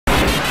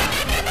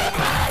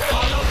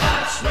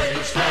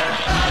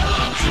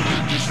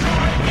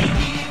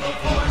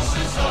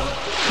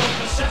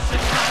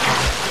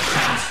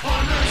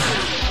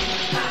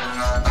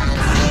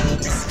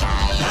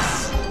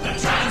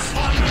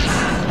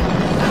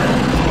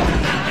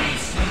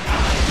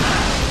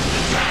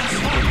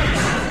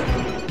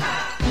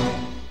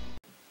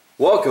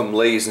Welcome,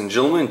 ladies and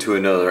gentlemen, to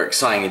another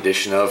exciting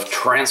edition of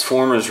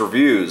Transformers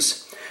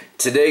Reviews.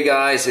 Today,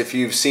 guys, if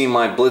you've seen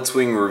my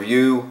Blitzwing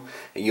review,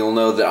 you'll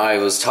know that I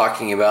was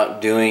talking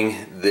about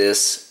doing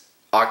this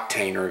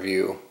Octane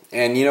review.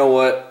 And you know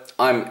what?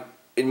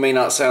 It may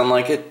not sound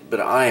like it,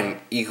 but I'm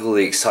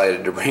equally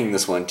excited to bring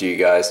this one to you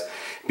guys.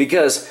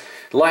 Because,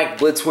 like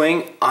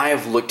Blitzwing, I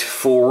have looked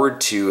forward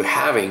to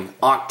having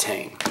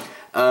Octane.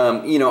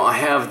 I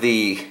have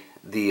the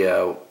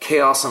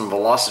Chaos and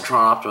Velocitron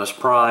Optimus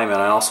Prime, and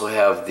I also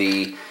have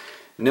the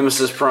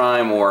Nemesis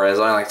Prime, or as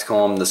I like to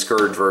call him, the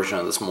Scourge version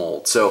of this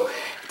mold. So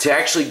to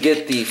actually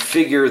get the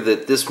figure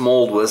that this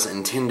mold was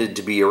intended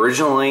to be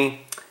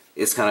originally,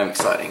 it's kind of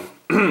exciting.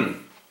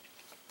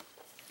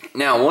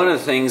 Now, one of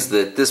the things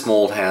that this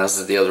mold has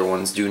that the other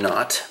ones do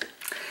not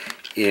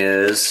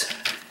is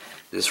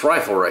this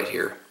rifle right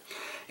here.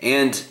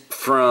 And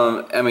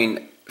from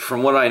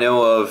what I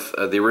know of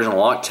the original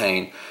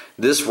Octane,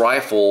 this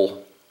rifle,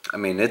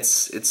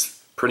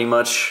 it's pretty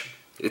much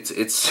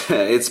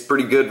it's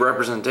pretty good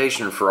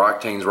representation for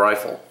Octane's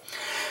rifle.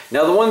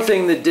 Now, the one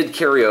thing that did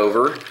carry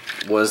over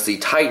was the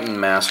Titan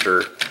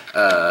Master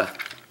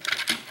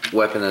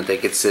weapon that they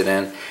could sit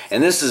in,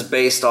 and this is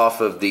based off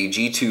of the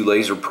G2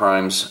 Laser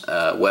Prime's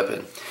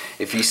weapon.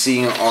 If you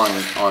see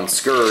on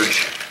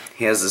Scourge,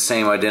 he has the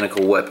same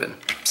identical weapon.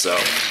 So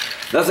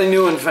nothing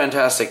new and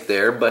fantastic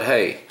there, but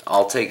hey,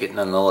 I'll take it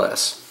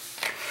nonetheless.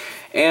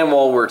 And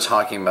while we're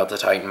talking about the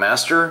Titan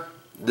Master,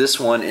 this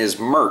one is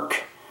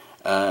Murk.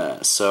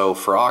 So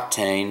for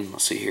Octane,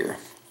 let's see here.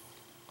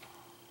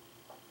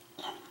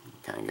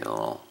 Kind of get a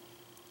little.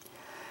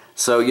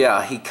 So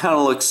yeah, he kind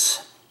of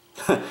looks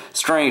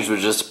strange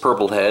with just a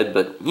purple head,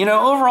 but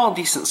overall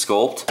decent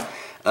sculpt.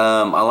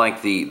 I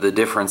like the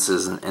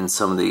differences in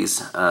some of these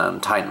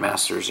Titan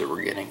Masters that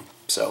we're getting.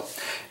 So,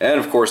 and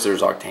of course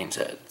there's Octane's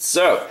head.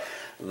 So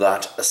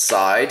that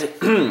aside,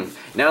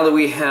 now that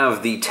we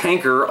have the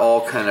tanker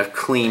all kind of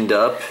cleaned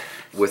up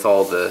with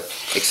all the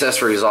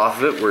accessories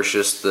off of it, where it's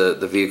just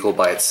the vehicle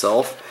by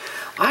itself,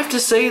 I have to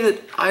say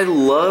that I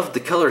love the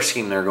color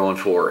scheme they're going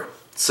for.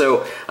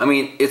 So,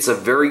 it's a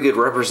very good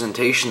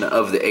representation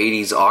of the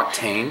 80s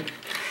Octane.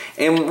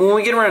 And when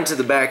we get around to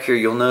the back here,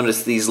 you'll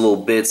notice these little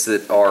bits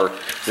that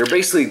they're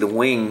basically the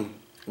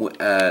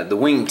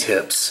wing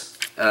tips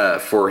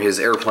for his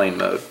airplane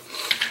mode.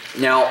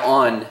 Now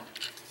on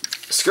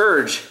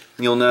Scourge,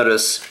 you'll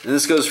notice, and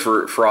this goes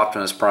for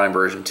Optimus Prime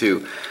version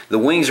 2, the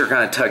wings are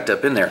kind of tucked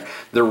up in there.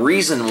 The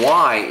reason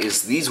why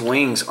is these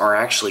wings are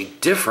actually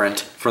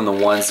different from the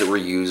ones that were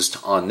used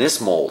on this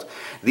mold.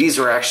 These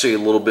are actually a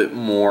little bit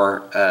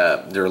more,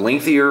 they're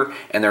lengthier,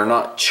 and they're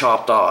not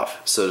chopped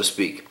off, so to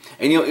speak.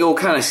 And you'll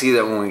kind of see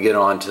that when we get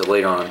on to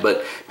later on,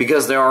 but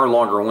because they are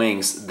longer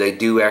wings, they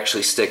do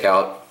actually stick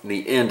out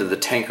the end of the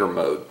tanker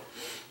mode.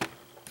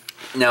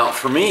 Now,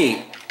 for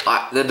me,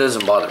 that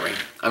doesn't bother me.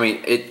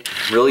 It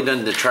really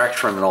doesn't detract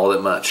from it all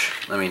that much.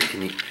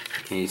 Can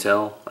you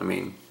tell?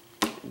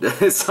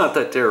 It's not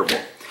that terrible.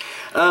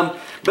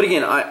 But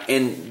again,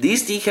 and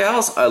these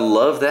decals, I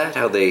love that,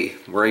 how they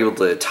were able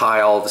to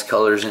tie all of his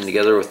colors in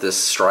together with this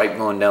stripe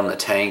going down the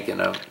tank, and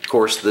of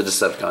course the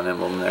Decepticon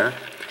emblem there.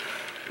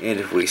 And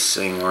if we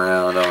swing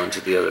around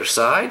onto the other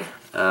side,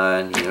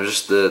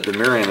 just the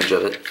mirror image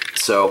of it.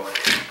 So,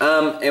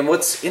 and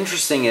what's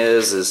interesting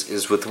is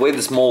with the way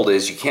this mold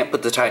is, you can't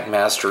put the Titan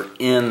Master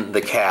in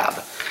the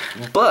cab.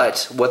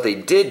 But what they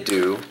did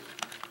do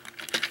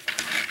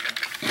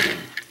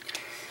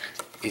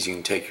is you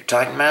can take your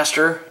Titan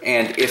Master,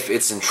 and if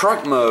it's in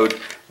truck mode,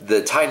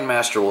 the Titan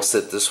Master will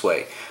sit this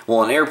way.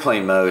 Well, in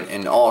airplane mode,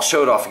 and I'll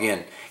show it off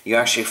again, you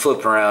actually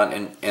flip around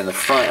and the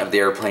front of the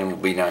airplane will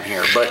be down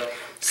here. But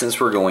since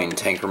we're going in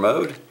tanker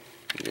mode,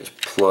 you just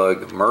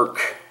plug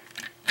Murk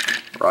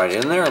right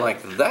in there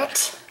like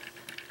that.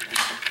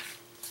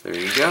 There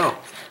you go.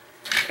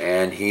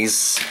 And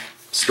he's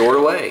stored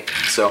away.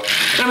 So,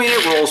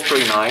 it rolls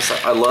pretty nice.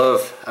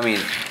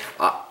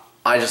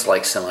 I just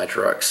like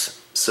semi-trucks.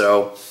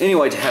 So,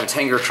 anyway, to have a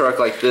tanker truck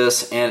like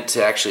this and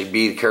to actually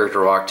be the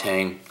character of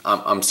Octane,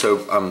 I'm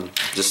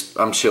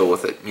chill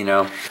with it,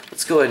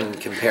 Let's go ahead and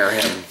compare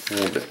him a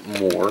little bit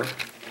more.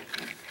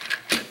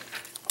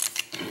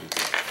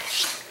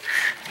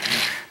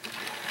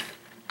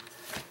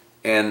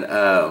 And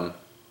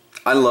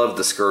I love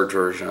the Scourge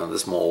version of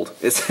this mold.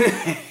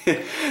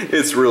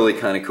 It's really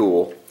kind of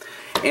cool.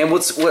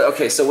 And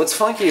so what's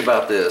funky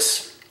about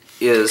this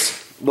is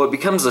what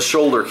becomes the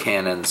shoulder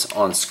cannons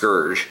on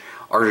Scourge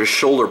are just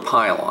shoulder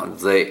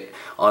pylons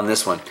on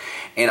this one.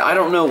 And I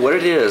don't know what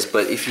it is,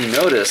 but if you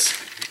notice,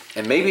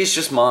 and maybe it's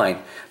just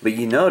mine, but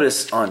you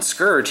notice on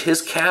Scourge,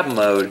 his cab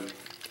mode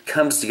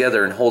comes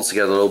together and holds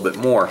together a little bit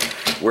more,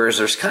 whereas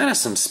there's kind of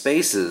some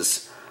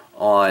spaces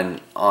on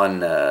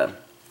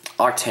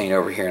Octane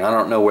over here, and I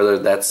don't know whether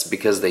that's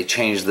because they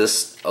changed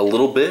this a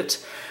little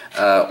bit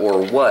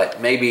or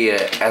what. Maybe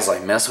as I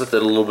mess with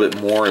it a little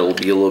bit more, it'll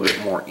be a little bit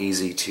more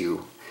easy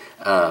to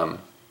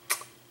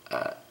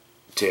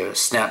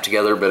snap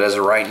together. But as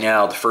of right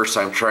now, the first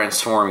time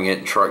transforming it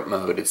in truck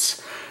mode,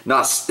 it's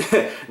not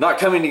not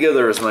coming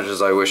together as much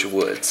as I wish it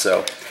would.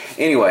 So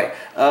anyway,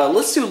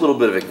 let's do a little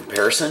bit of a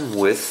comparison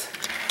with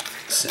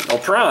Sentinel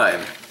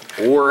Prime,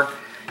 or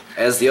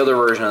as the other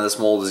version of this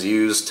mold is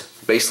used,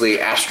 basically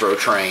Astro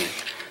Train.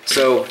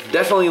 So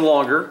definitely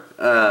longer,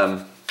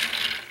 and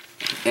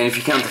if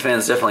you count the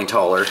fans, definitely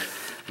taller,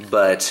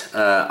 but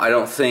I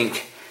don't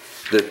think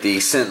that the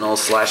Sentinel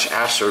 /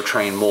 Astro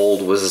Train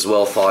mold was as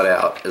well thought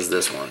out as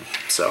this one.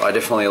 So I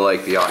definitely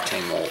like the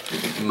Octane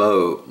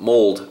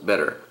mold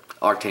better.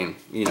 Octane,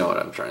 you know what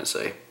I'm trying to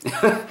say.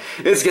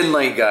 It's getting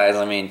late, guys.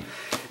 I mean,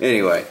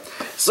 anyway.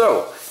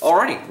 So,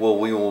 alrighty, well,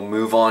 we will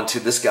move on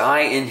to this guy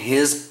in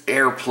his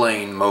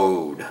airplane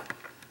mode.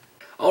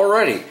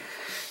 Alrighty,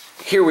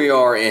 here we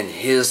are in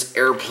his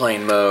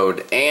airplane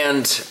mode,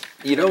 and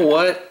you know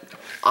what?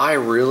 I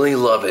really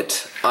love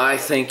it. I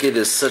think it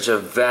is such a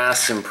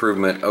vast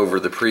improvement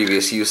over the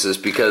previous uses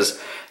because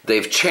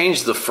they've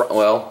changed the front.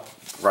 Well,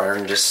 rather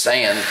than just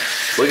saying,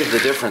 look at the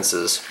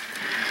differences.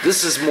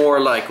 This is more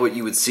like what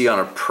you would see on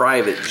a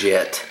private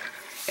jet,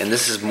 and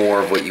this is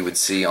more of what you would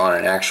see on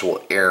an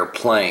actual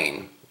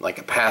airplane, like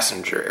a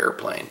passenger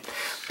airplane.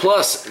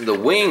 Plus, the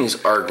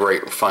wings are a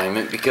great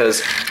refinement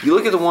because you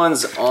look at the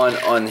ones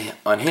on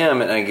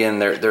him, and again,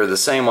 they're the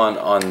same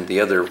on the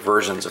other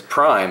versions of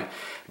Prime.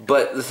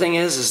 But the thing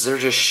is they're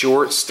just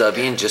short,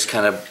 stubby, and just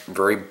kind of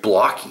very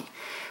blocky.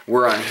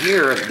 Where on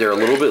here, they're a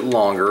little bit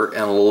longer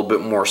and a little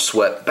bit more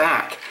swept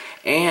back.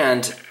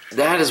 And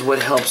that is what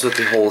helps with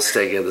the whole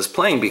aesthetic of this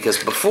plane,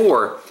 because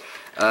before,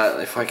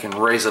 if I can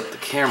raise up the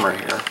camera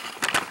here.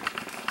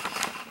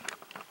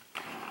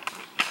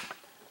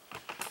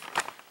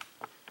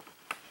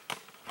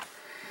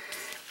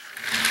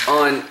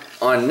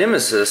 On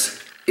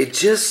Nemesis, it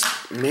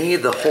just made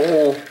the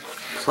whole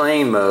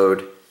plane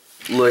mode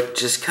look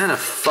just kind of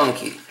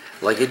funky,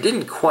 like it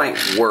didn't quite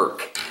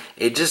work.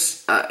 It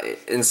just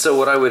and so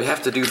what I would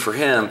have to do for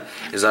him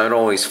is I would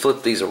always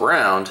flip these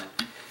around,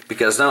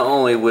 because not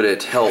only would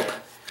it help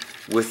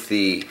with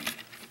the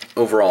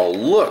overall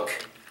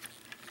look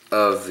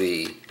of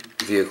the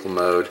vehicle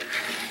mode,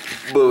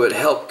 but it would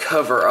help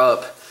cover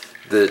up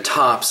the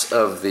tops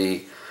of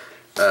the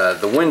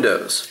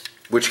windows,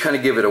 which kind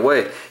of give it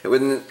away.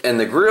 And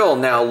the grill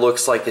now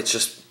looks like it's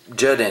just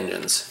jet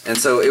engines, and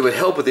so it would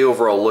help with the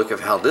overall look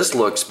of how this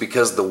looks,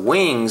 because the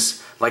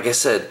wings, like I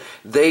said,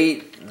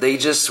 they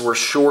just were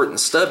short and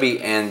stubby,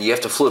 and you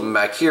have to flip them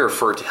back here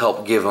for it to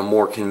help give a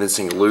more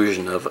convincing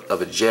illusion of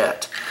a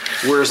jet.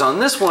 Whereas on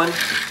this one,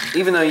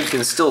 even though you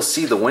can still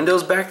see the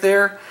windows back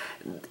there,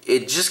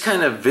 it just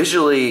kind of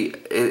visually,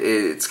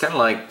 it's kind of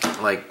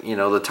like you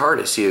know, the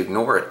TARDIS, you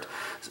ignore it.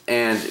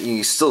 And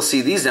you still see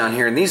these down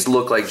here, and these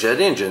look like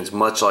jet engines,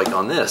 much like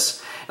on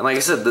this. And like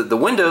I said, the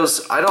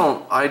windows, I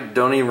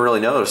don't even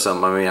really notice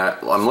them. I mean,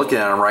 I'm looking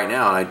at them right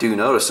now, and I do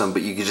notice them,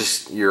 but you can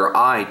just, your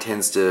eye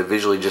tends to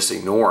visually just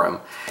ignore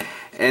them.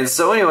 And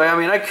so anyway, I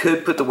mean, I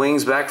could put the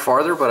wings back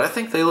farther, but I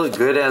think they look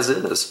good as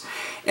is.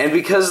 And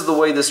because of the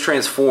way this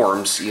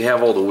transforms, you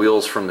have all the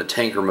wheels from the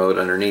tanker mode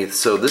underneath,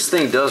 so this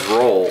thing does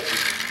roll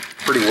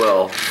pretty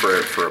well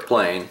for a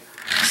plane.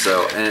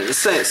 So, and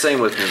it's the same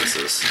with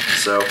Nemesis.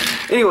 So,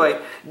 anyway,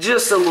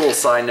 just a little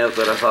side note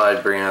that I thought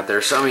I'd bring out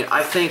there. So, I mean,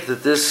 I think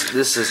that this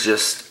is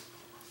just,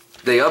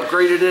 they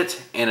upgraded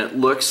it, and it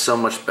looks so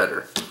much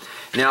better.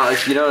 Now,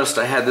 if you noticed,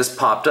 I had this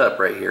popped up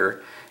right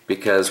here,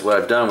 because what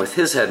I've done with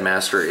his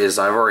headmaster is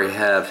I've already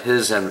have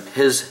his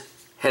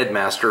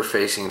headmaster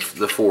facing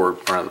the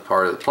forward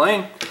part of the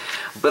plane,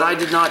 but I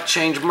did not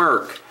change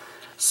Murk.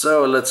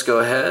 So, let's go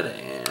ahead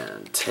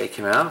and take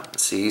him out.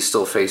 See, he's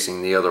still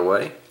facing the other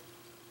way.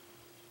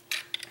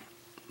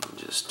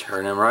 Just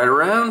turn him right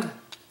around.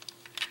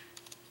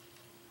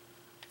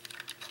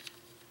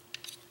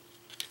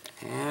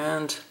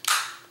 And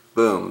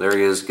boom, there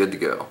he is, good to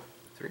go.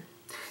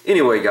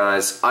 Anyway,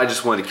 guys, I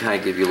just wanted to kind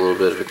of give you a little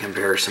bit of a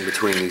comparison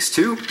between these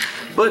two.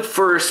 But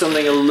for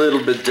something a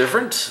little bit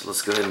different,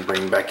 let's go ahead and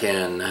bring back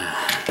in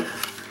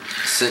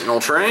Sentinel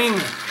Train. You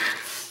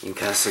can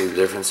kind of see the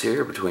difference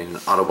here between an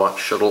Autobot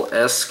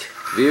shuttle-esque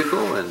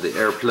vehicle and the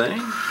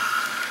airplane.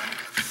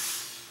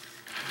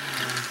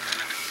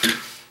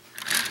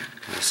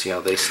 See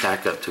how they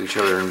stack up to each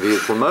other in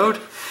vehicle mode.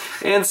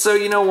 And so,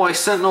 you know, why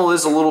Sentinel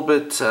is a little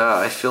bit,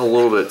 I feel a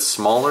little bit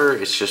smaller,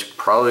 it's just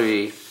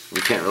probably,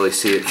 you can't really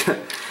see it,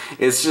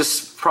 it's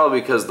just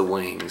probably because of the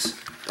wings.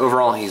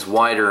 Overall, he's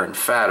wider and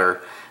fatter,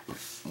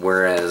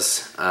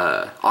 whereas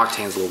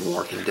Octane's a little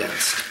more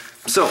condensed.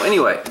 So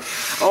anyway,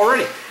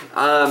 alrighty,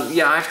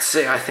 yeah, I have to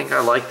say, I think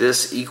I like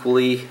this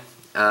equally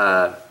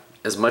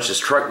as much as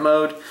truck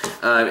mode.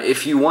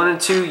 If you wanted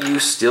to, you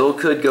still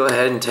could go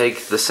ahead and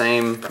take the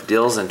same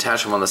deals and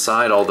attach them on the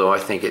side, although I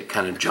think it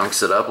kind of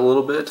junks it up a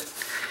little bit.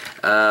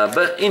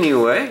 But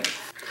anyway,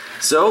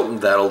 so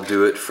that'll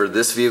do it for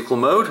this vehicle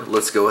mode.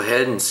 Let's go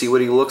ahead and see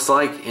what he looks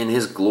like in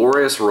his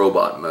glorious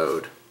robot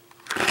mode.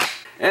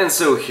 And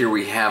so here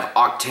we have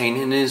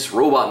Octane in his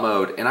robot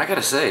mode, and I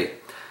gotta say,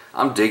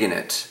 I'm digging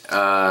it.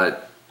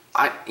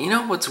 You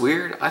know what's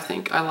weird? I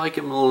think I like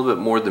him a little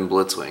bit more than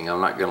Blitzwing, I'm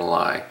not gonna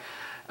lie.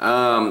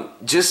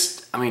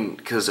 Just I mean,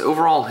 because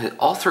overall,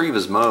 all three of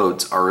his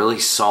modes are really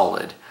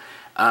solid.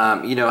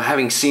 You know,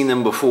 having seen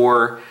them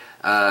before,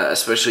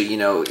 especially, you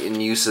know, in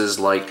uses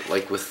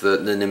like with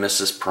the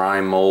Nemesis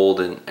Prime mold,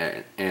 and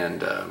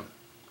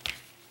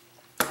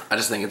I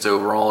just think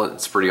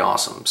it's pretty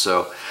awesome.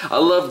 So I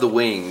love the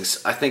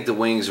wings. I think the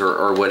wings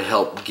are what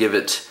help give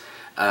it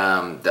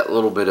that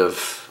little bit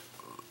of,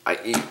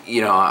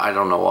 you know, I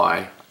don't know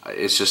why.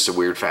 It's just a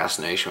weird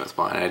fascination with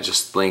mine. I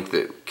just think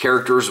that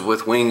characters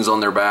with wings on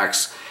their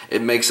backs,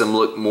 it makes them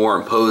look more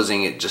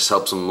imposing. It just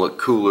helps them look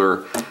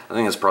cooler. I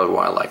think that's probably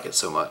why I like it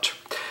so much.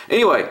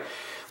 Anyway,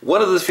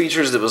 one of the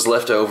features that was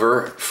left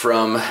over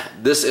from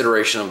this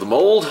iteration of the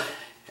mold,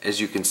 as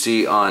you can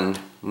see on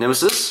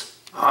Nemesis,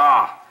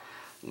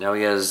 now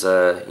he has,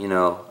 you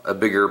know, a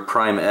bigger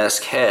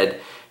Prime-esque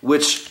head,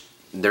 which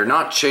they're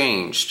not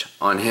changed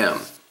on him.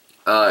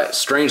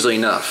 Strangely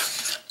enough,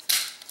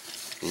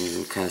 and you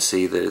can kind of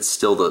see that it's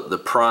still the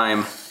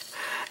Prime.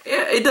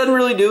 It doesn't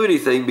really do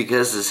anything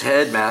because his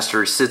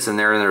headmaster sits in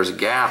there and there's a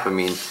gap. I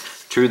mean,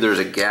 true, there's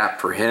a gap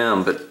for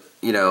him, but,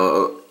 you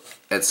know,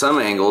 at some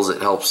angles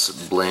it helps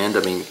blend.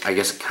 I mean, I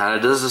guess it kind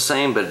of does the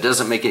same, but it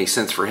doesn't make any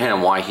sense for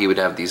him why he would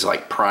have these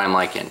like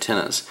Prime-like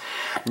antennas.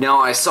 Now,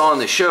 I saw in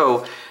the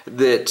show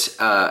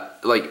that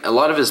like a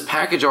lot of his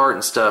package art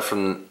and stuff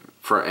and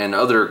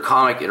other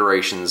comic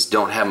iterations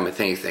don't have him with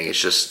anything. It's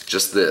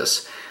just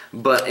this.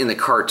 But in the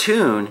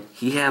cartoon,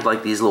 he had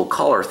like these little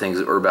collar things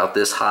that were about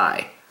this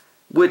high.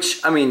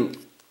 Which, I mean,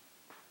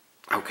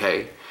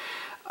 okay.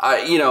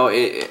 You know,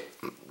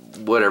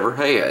 whatever.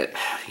 Hey,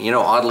 you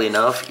know, oddly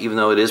enough, even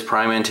though it is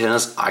Prime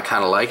antennas, I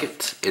kind of like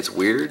it. It's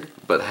weird,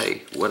 but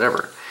hey,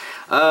 whatever.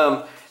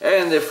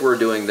 And if we're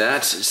doing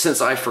that,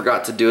 since I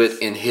forgot to do it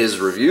in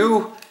his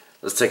review,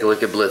 let's take a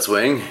look at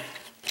Blitzwing.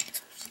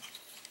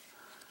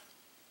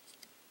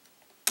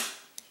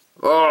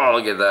 Oh,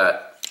 look at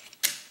that.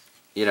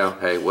 You know,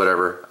 hey,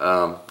 whatever.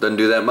 Doesn't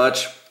do that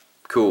much.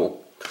 Cool.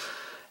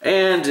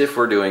 And if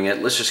we're doing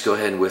it, let's just go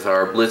ahead with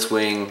our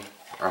Blitzwing,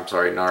 I'm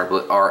sorry, not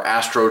our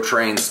Astro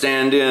Train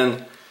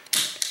stand-in,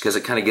 because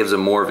it kind of gives him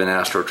more of an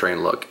Astro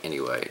Train look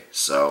anyway.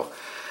 So,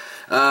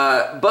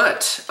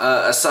 but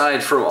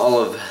aside from all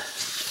of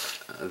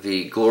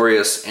the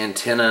glorious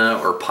antenna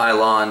or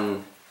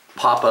pylon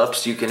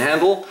pop-ups you can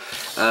handle,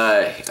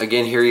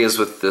 again, here he is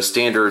with the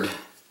standard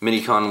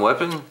Minicon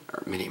weapon,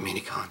 or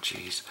Minicon,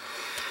 jeez.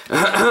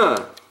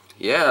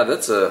 Yeah,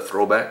 that's a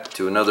throwback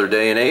to another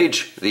day and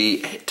age.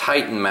 The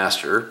Titan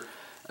Master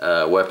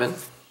weapon.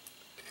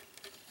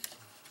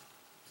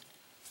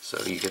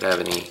 So you could have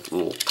any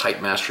little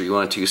Titan Master you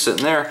wanted to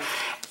sitting there.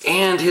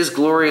 And his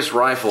glorious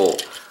rifle,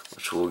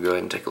 which we'll go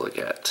ahead and take a look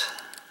at.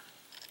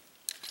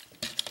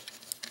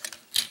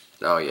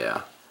 Oh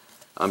yeah,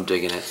 I'm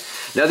digging it.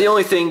 Now the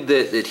only thing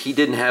that he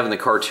didn't have in the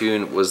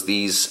cartoon was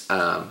these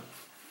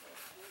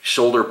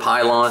shoulder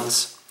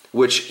pylons,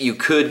 which you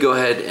could go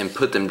ahead and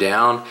put them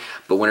down,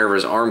 but whenever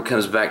his arm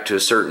comes back to a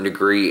certain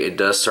degree, it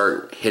does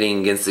start hitting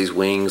against these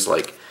wings.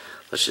 Like,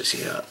 let's just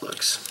see how it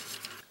looks.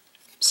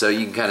 So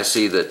you can kind of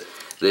see that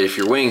if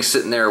your wing's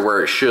sitting there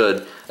where it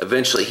should,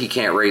 eventually he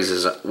can't raise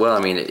his, well,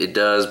 I mean, it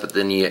does, but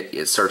then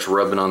it starts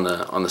rubbing on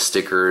the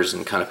stickers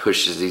and kind of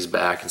pushes these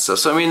back and stuff.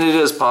 So, I mean, it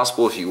is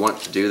possible if you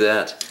want to do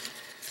that.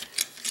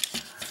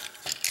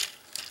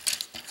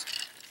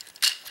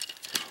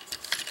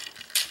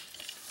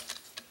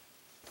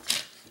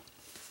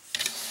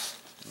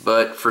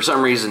 But for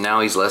some reason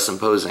now he's less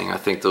imposing. I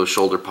think those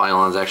shoulder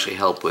pylons actually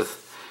help with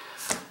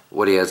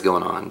what he has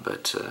going on.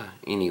 But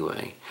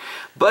anyway.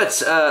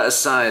 But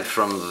aside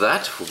from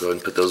that, we'll go ahead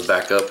and put those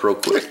back up real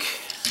quick.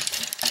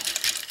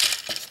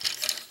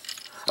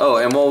 Oh,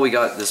 and while we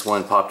got this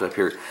one popped up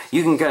here,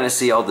 you can kind of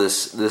see all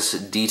this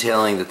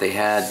detailing that they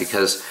had,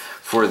 because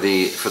for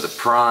the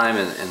Prime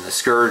and the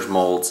Scourge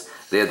molds,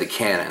 they had the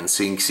cannon.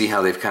 So you can see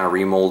how they've kind of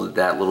remolded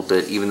that a little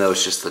bit, even though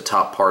it's just the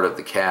top part of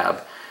the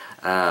cab.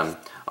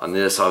 On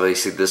this,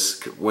 obviously,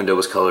 this window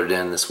was colored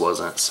in, this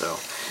wasn't. So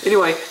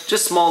anyway,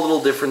 just small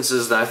little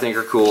differences that I think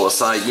are cool.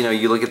 Aside, you know,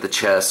 you look at the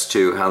chest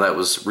too, how that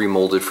was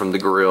remolded from the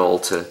grill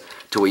to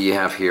what you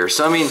have here.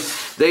 So I mean,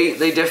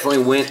 they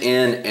definitely went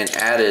in and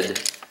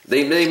added.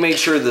 They made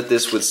sure that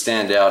this would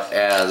stand out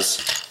as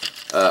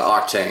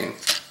Octane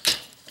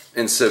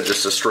instead of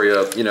just a straight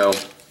up, you know,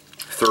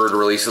 third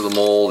release of the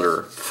mold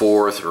or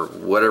fourth or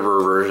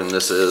whatever version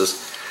this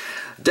is.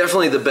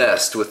 Definitely the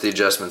best with the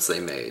adjustments they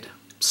made.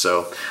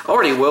 So,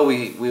 alrighty, well,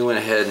 we went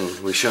ahead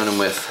and we've shown him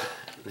with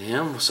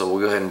him, so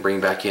we'll go ahead and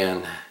bring back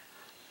in.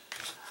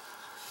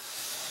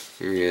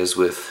 Here he is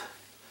with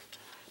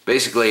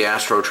basically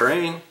Astro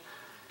Train,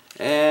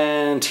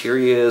 and here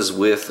he is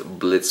with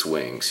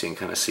Blitzwing. So you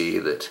can kind of see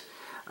that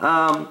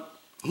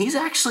he's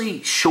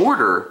actually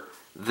shorter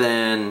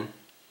than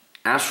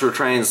Astro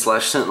Train /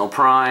 Sentinel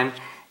Prime,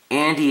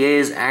 and he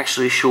is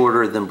actually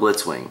shorter than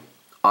Blitzwing,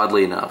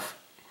 oddly enough.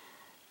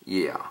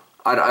 Yeah,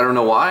 I don't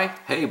know why,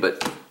 hey,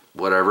 but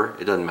whatever,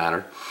 it doesn't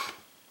matter.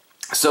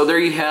 So there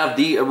you have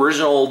the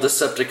original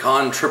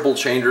Decepticon triple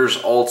changers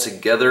all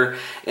together,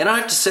 and I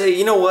have to say,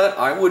 you know what,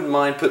 I wouldn't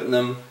mind putting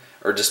them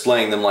or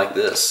displaying them like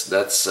this.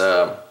 That's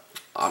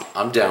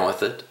I'm down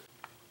with it.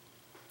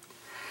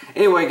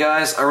 Anyway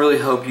guys, I really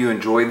hope you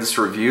enjoyed this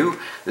review.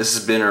 This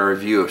has been a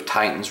review of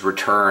Titan's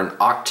Return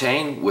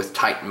Octane with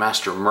Titan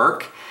Master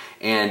Murk.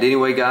 And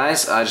anyway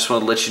guys, I just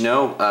want to let you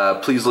know,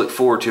 please look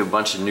forward to a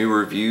bunch of new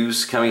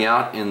reviews coming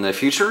out in the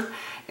future.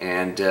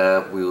 And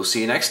we will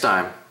see you next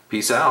time.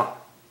 Peace out.